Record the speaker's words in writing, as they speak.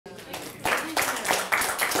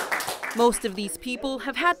Most of these people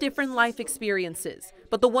have had different life experiences,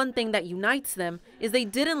 but the one thing that unites them is they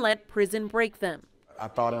didn't let prison break them. I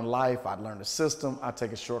thought in life I'd learn the system, I'd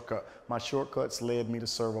take a shortcut. My shortcuts led me to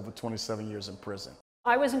serve over 27 years in prison.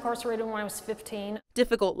 I was incarcerated when I was 15.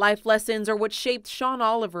 Difficult life lessons are what shaped Sean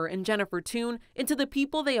Oliver and Jennifer Toone into the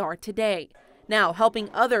people they are today, now helping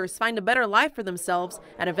others find a better life for themselves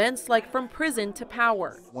at events like From Prison to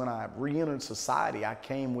Power. When I re-entered society, I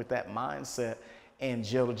came with that mindset, and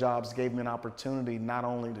Jail to Jobs gave me an opportunity not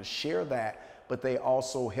only to share that, but they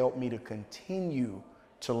also helped me to continue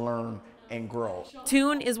to learn and grow.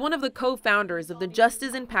 Toone is one of the co-founders of the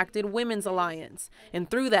Justice Impacted Women's Alliance, and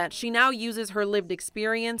through that, she now uses her lived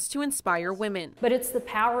experience to inspire women. But it's the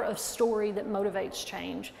power of story that motivates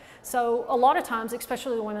change. So a lot of times,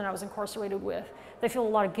 especially the women I was incarcerated with, they feel a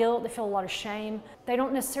lot of guilt, they feel a lot of shame. They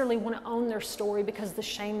don't necessarily want to own their story because of the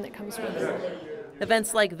shame that comes with it.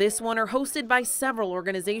 Events like this one are hosted by several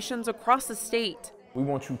organizations across the state. We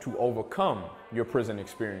want you to overcome your prison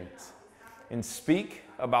experience and speak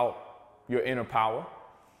about your inner power.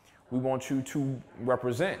 We want you to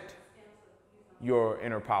represent your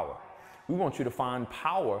inner power. We want you to find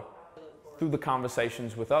power through the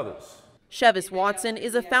conversations with others. Chevis Watson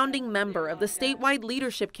is a founding member of the Statewide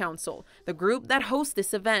Leadership Council, the group that hosts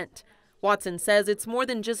this event. Watson says it's more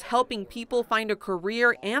than just helping people find a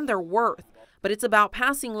career and their worth, but it's about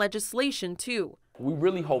passing legislation too. We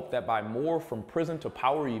really hope that by more From Prison to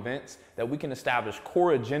Power events that we can establish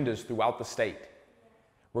core agendas throughout the state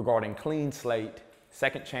regarding clean slate,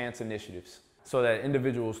 second chance initiatives, so that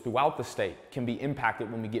individuals throughout the state can be impacted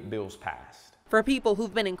when we get bills passed. For people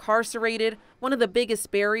who've been incarcerated, one of the biggest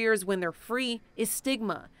barriers when they're free is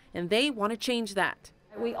stigma, and they want to change that.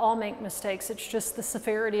 We all make mistakes. It's just the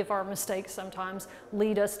severity of our mistakes sometimes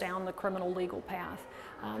lead us down the criminal legal path.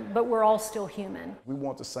 But we're all still human. We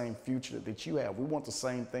want the same future that you have. We want the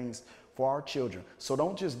same things for our children. So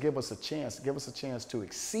don't just give us a chance to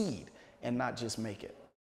exceed and not just make it.